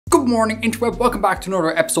Good morning, interweb. Welcome back to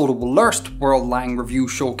another episode of WLRST, World Lang Review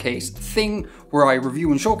Showcase thing, where I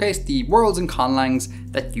review and showcase the worlds and conlangs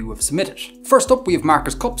that you have submitted. First up, we have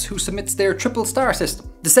Marcus Cups, who submits their triple star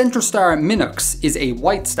system. The central star Minnox is a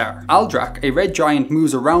white star. Aldrak, a red giant,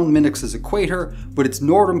 moves around Minnox's equator with its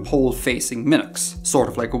northern pole facing Minnox, sort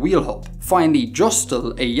of like a wheel hub. Finally,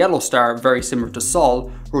 Justel, a yellow star very similar to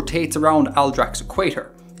Sol, rotates around Aldrak's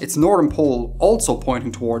equator, its northern pole also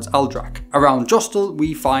pointing towards Aldrak. Around Justel,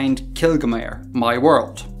 we find Kilgamair, my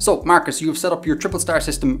world. So Marcus, you have set up your triple star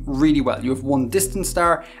system really well. You have one distant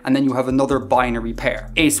star and then you have another binary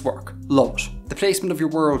pair. Ace work, love it. The placement of your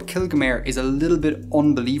world, Kilgamair, is a little bit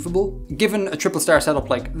unbelievable. Given a triple star setup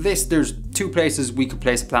like this, there's two places we could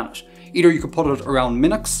place a planet. Either you could put it around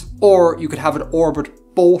Minnox, or you could have it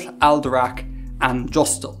orbit both Alderac and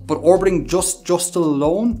Justel. But orbiting just Justel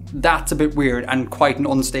alone, that's a bit weird and quite an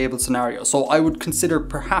unstable scenario, so I would consider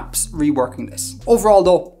perhaps reworking this. Overall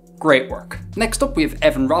though, great work. Next up we have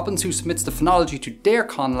Evan Robbins, who submits the phonology to their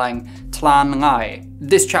conlang Tlânłae.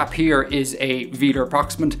 This chap here is a Wheeler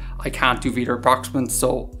approximant. I can't do Wheeler approximants,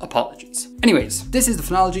 so apologies. Anyways, this is the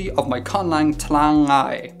phonology of my conlang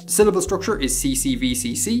Tlânłae. The syllable structure is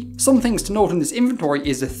CCVCC. Some things to note in this inventory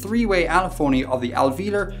is a three-way allophony of the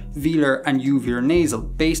alveolar, velar and uvelar nasal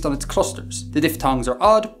based on its clusters. The diphthongs are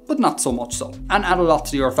odd, but not so much so, and add a lot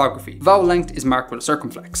to the orthography. Vowel length is marked with a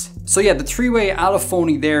circumflex. So yeah, the three-way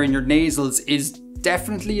allophony there in your nasals is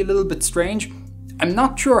definitely a little bit strange. I'm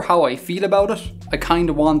not sure how I feel about it. I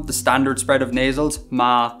kinda want the standard spread of nasals,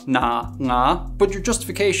 ma, na, nga, but your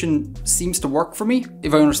justification seems to work for me.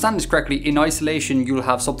 If I understand this correctly, in isolation you'll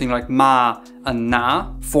have something like ma and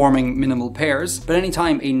na forming minimal pairs, but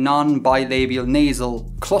anytime a non-bilabial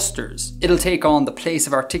nasal clusters, it'll take on the place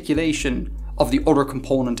of articulation of the other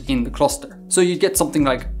component in the cluster. So you'd get something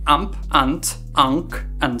like amp, ant, ankh,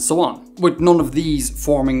 and so on, with none of these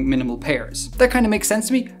forming minimal pairs. That kind of makes sense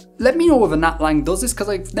to me. Let me know if a natlang does this, because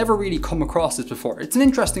I've never really come across this before. It's an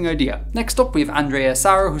interesting idea. Next up we have Andrea,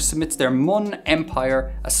 who submits their Mun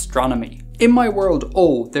Empire Astronomy. In my world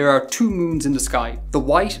O, there are two moons in the sky, the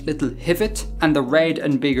white little Hivet and the red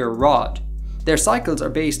and bigger Rod. Their cycles are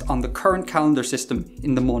based on the current calendar system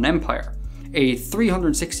in the Mun Empire, a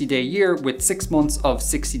 360-day year with 6 months of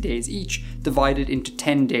 60 days each, divided into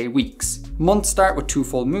 10-day weeks. Months start with 2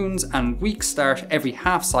 full moons, and weeks start every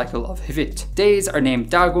half cycle of Hivit. Days are named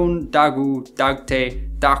Dagun, Dagu, Dagte,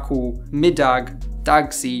 Daku, Midag,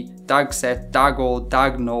 Dagsi, Dagset, Dago,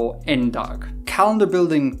 Dagno, Endag. Calendar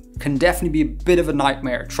building can definitely be a bit of a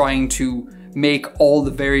nightmare trying to make all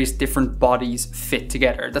the various different bodies fit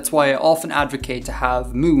together. That's why I often advocate to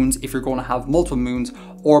have moons, if you're going to have multiple moons,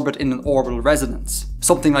 orbit in an orbital resonance.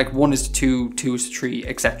 Something like 1:2, 2:3,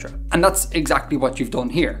 etc. And that's exactly what you've done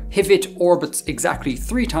here. Hivit orbits exactly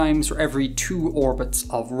 3 times for every 2 orbits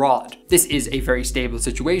of Rod. This is a very stable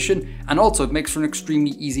situation, and also it makes for an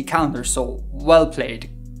extremely easy calendar, so well played.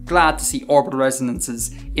 Glad to see orbital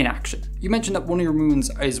resonances in action. You mentioned that one of your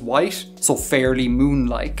moons is white, so fairly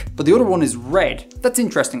moon-like, but the other one is red. That's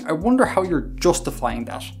interesting. I wonder how you're justifying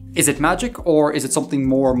that. Is it magic, or is it something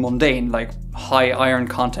more mundane, like high iron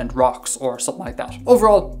content rocks or something like that?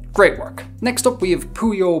 Overall, great work. Next up we have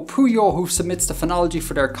Puyo Puyo, who submits the phonology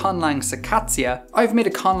for their conlang Sekatsia. I've made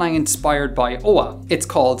a conlang inspired by Oa. It's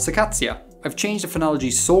called Sekatsia. I've changed the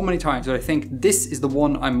phonology so many times that I think this is the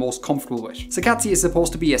one I'm most comfortable with. Sekatsia is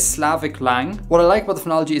supposed to be a Slavic lang. What I like about the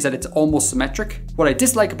phonology is that it's almost symmetric. What I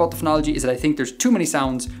dislike about the phonology is that I think there's too many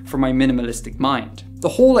sounds for my minimalistic mind. The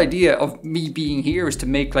whole idea of me being here is to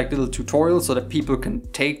make like little tutorials so that people can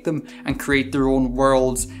take them and create their own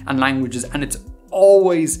worlds and languages, and it's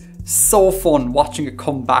always so fun watching it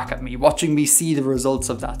come back at me, watching me see the results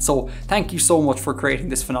of that. So thank you so much for creating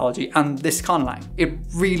this phonology and this conlang. It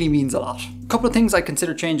really means a lot. A couple of things I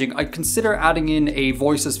consider changing. I'd consider adding in a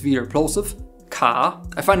voiceless velar plosive, ka.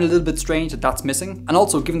 I find it a little bit strange that that's missing. And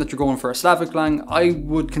also, given that you're going for a Slavic lang, I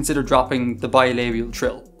would consider dropping the bilabial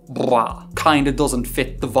trill. Blah. Kinda doesn't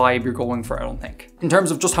fit the vibe you're going for, I don't think. In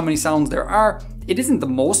terms of just how many sounds there are, it isn't the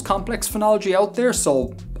most complex phonology out there,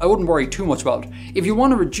 so I wouldn't worry too much about it. If you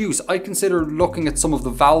want to reduce, I'd consider looking at some of the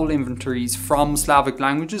vowel inventories from Slavic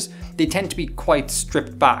languages. They tend to be quite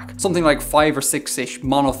stripped back. Something like 5 or 6-ish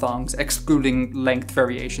monophthongs, excluding length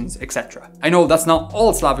variations, etc. I know that's not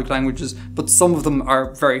all Slavic languages, but some of them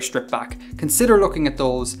are very stripped back. Consider looking at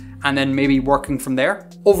those and then maybe working from there.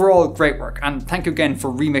 Overall, great work, and thank you again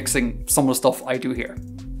for remixing some of the stuff I do here.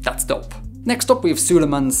 That's dope. Next up we have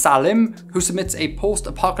Sulaimann Salim, who submits a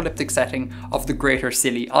post-apocalyptic setting of the Greater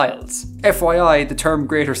Scilly Isles. FYI, the term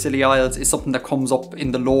Greater Scilly Isles is something that comes up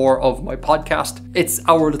in the lore of my podcast. It's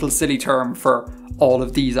our little silly term for all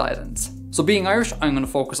of these islands. So being Irish, I'm going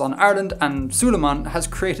to focus on Ireland, and Sulaimann has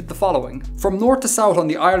created the following. From north to south on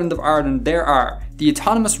the island of Ireland there are the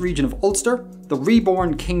autonomous region of Ulster, the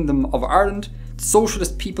reborn Kingdom of Ireland, the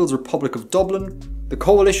Socialist People's Republic of Dublin, the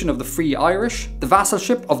Coalition of the Free Irish, the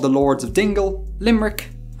vassalship of the Lords of Dingle, Limerick,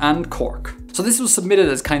 and Cork. So this was submitted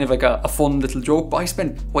as kind of like a fun little joke, but I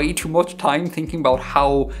spent way too much time thinking about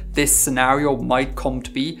how this scenario might come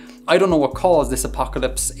to be. I don't know what caused this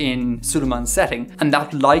apocalypse in Sulaimann's setting, and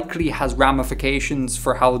that likely has ramifications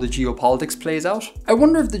for how the geopolitics plays out. I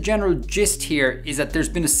wonder if the general gist here is that there's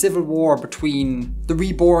been a civil war between the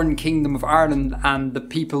reborn Kingdom of Ireland and the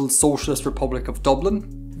People's Socialist Republic of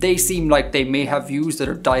Dublin. They seem like they may have views that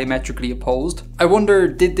are diametrically opposed. I wonder,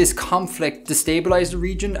 did this conflict destabilize the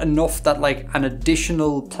region enough that like an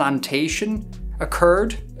additional plantation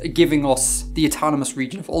occurred, giving us the autonomous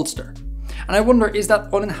region of Ulster? And I wonder, is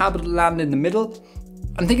that uninhabited land in the middle?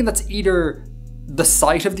 I'm thinking that's either the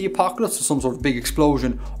site of the apocalypse, or some sort of big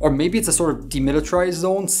explosion, or maybe it's a sort of demilitarized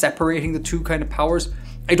zone separating the two kind of powers.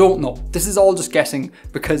 I don't know. This is all just guessing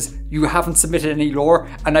because you haven't submitted any lore,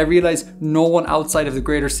 and I realise no one outside of the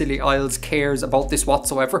Greater Scilly Isles cares about this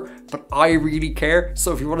whatsoever, but I really care,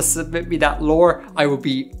 so if you want to submit me that lore, I will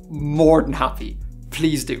be more than happy.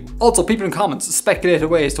 Please do. Also, people in comments, speculate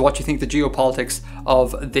away as to what you think the geopolitics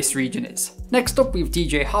of this region is. Next up, we have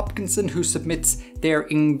DJ Hopkinson, who submits their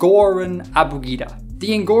Ingoran Abugida.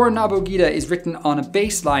 The Ingoran Abugida is written on a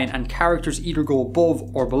baseline and characters either go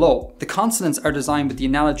above or below. The consonants are designed with the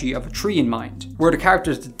analogy of a tree in mind, where the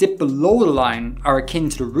characters that dip below the line are akin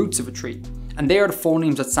to the roots of a tree, and they are the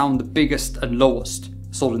phonemes that sound the biggest and lowest,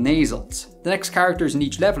 so the nasals. The next characters in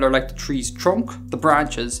each level are like the tree's trunk, the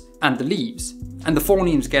branches, and the leaves, and the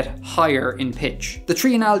phonemes get higher in pitch. The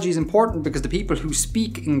tree analogy is important because the people who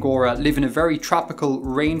speak Ingora live in a very tropical,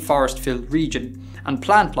 rainforest-filled region, and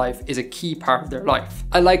plant life is a key part of their life.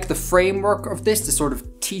 I like the framework of this, the sort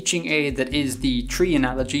of teaching aid that is the tree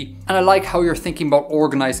analogy, and I like how you're thinking about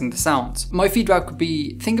organising the sounds. My feedback would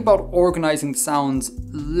be, think about organising the sounds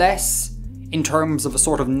less in terms of a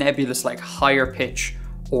sort of nebulous like higher pitch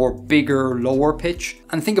or bigger lower pitch,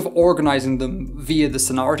 and think of organising them via the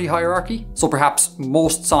sonority hierarchy. So perhaps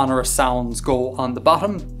most sonorous sounds go on the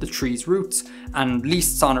bottom, the tree's roots, and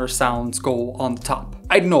least sonorous sounds go on the top.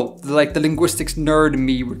 I don't know, like the linguistics nerd in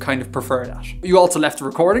me would kind of prefer that. You also left the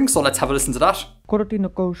recording, so let's have a listen to that. Korotino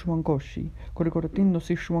koshwankoshi, korotino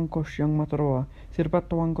sishwankoshi ang mataroa,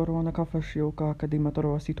 sirbato ang gorona kafashio kakadi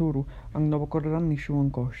mataroa situru, ang novokorani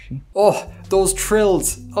shwankoshi. Oh, those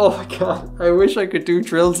trills. Oh my god, I wish I could do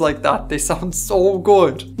trills like that. They sound so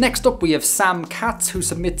good. Next up we have Sam Katz, who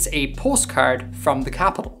submits a postcard from the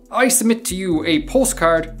capital. I submit to you a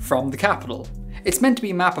postcard from the capital. It's meant to be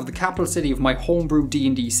a map of the capital city of my homebrew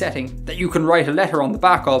D&D setting that you can write a letter on the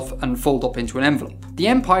back of and fold up into an envelope. The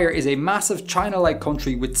Empire is a massive China-like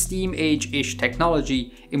country with Steam Age-ish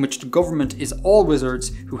technology in which the government is all wizards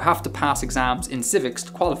who have to pass exams in civics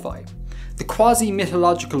to qualify. The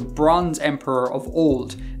quasi-mythological Bronze Emperor of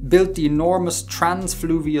old built the enormous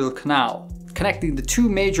Transfluvial Canal, connecting the two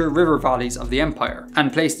major river valleys of the Empire,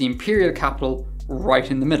 and placed the imperial capital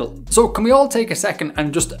right in the middle. So can we all take a second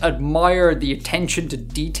and just admire the attention to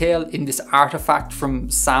detail in this artifact from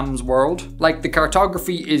Sam's world? Like, the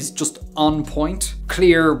cartography is just on point,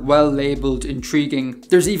 clear, well labelled, intriguing.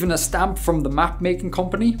 There's even a stamp from the map making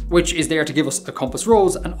company, which is there to give us a compass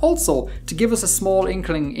rose and also to give us a small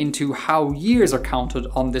inkling into how years are counted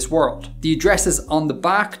on this world. The addresses on the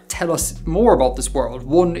back tell us more about this world.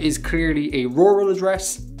 One is clearly a rural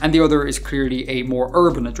address and the other is clearly a more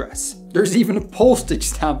urban address. There's even a postage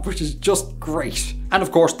stamp, which is just great. And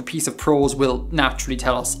of course, the piece of prose will naturally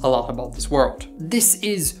tell us a lot about this world. This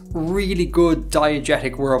is really good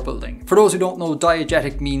diegetic world building. For those who don't know,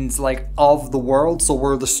 diegetic means like of the world, so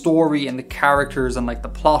where the story and the characters and like the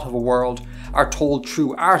plot of a world are told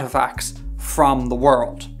through artifacts from the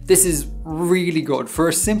world. This is really good. For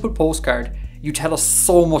a simple postcard, you tell us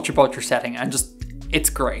so much about your setting and just, it's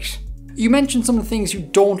great. You mentioned some of the things you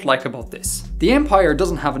don't like about this. The Empire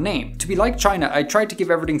doesn't have a name. To be like China, I tried to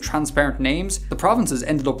give everything transparent names. The provinces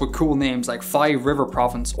ended up with cool names like Five River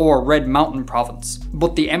Province or Red Mountain Province.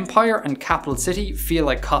 But the Empire and Capital City feel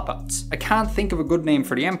like cop-outs. I can't think of a good name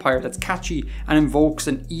for the Empire that's catchy and invokes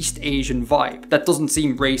an East Asian vibe that doesn't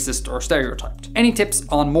seem racist or stereotyped. Any tips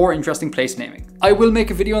on more interesting place naming? I will make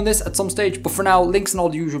a video on this at some stage, but for now, links in all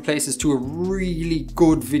the usual places to a really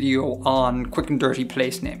good video on quick and dirty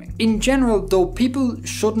place naming. In general though, people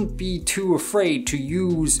shouldn't be too afraid to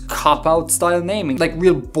use cop-out style naming. Like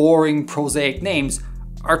real boring, prosaic names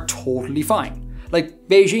are totally fine. Like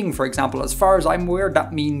Beijing, for example, as far as I'm aware,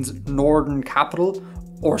 that means Northern Capital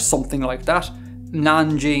or something like that.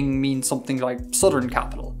 Nanjing means something like southern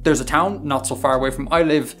capital. There's a town not so far away from I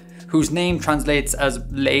live whose name translates as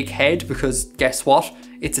Lake Head because guess what?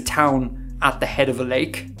 It's a town at the head of a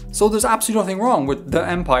lake. So there's absolutely nothing wrong with the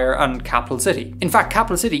empire and capital city. In fact,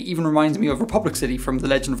 capital city even reminds me of Republic City from The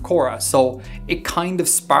Legend of Korra, so it kind of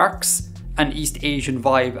sparks an East Asian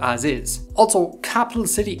vibe as is. Also, capital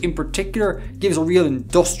city in particular gives a real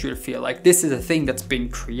industrial feel, like this is a thing that's been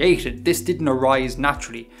created. This didn't arise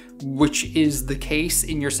naturally, which is the case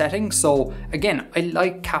in your setting. So again, I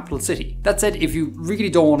like capital city. That said, if you really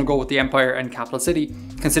don't want to go with the empire and capital city,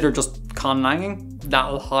 consider just conlanging.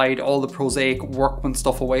 That'll hide all the prosaic workman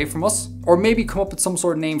stuff away from us. Or maybe come up with some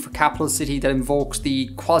sort of name for capital city that invokes the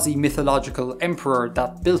quasi-mythological emperor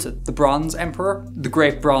that built it. The Bronze Emperor, the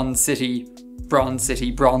Great Bronze City,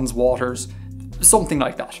 Bronze Waters, something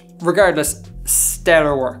like that. Regardless,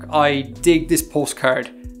 stellar work. I dig this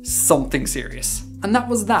postcard, something serious. And that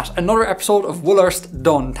was that. Another episode of WLRST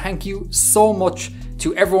done. Thank you so much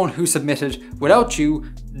to everyone who submitted. Without you,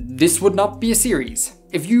 this would not be a series.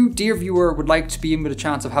 If you, dear viewer, would like to be in with a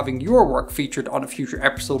chance of having your work featured on a future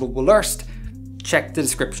episode of WLRST, check the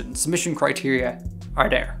description. Submission criteria are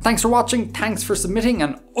there. Thanks for watching, thanks for submitting,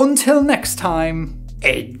 and until next time,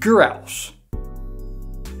 Edgar out.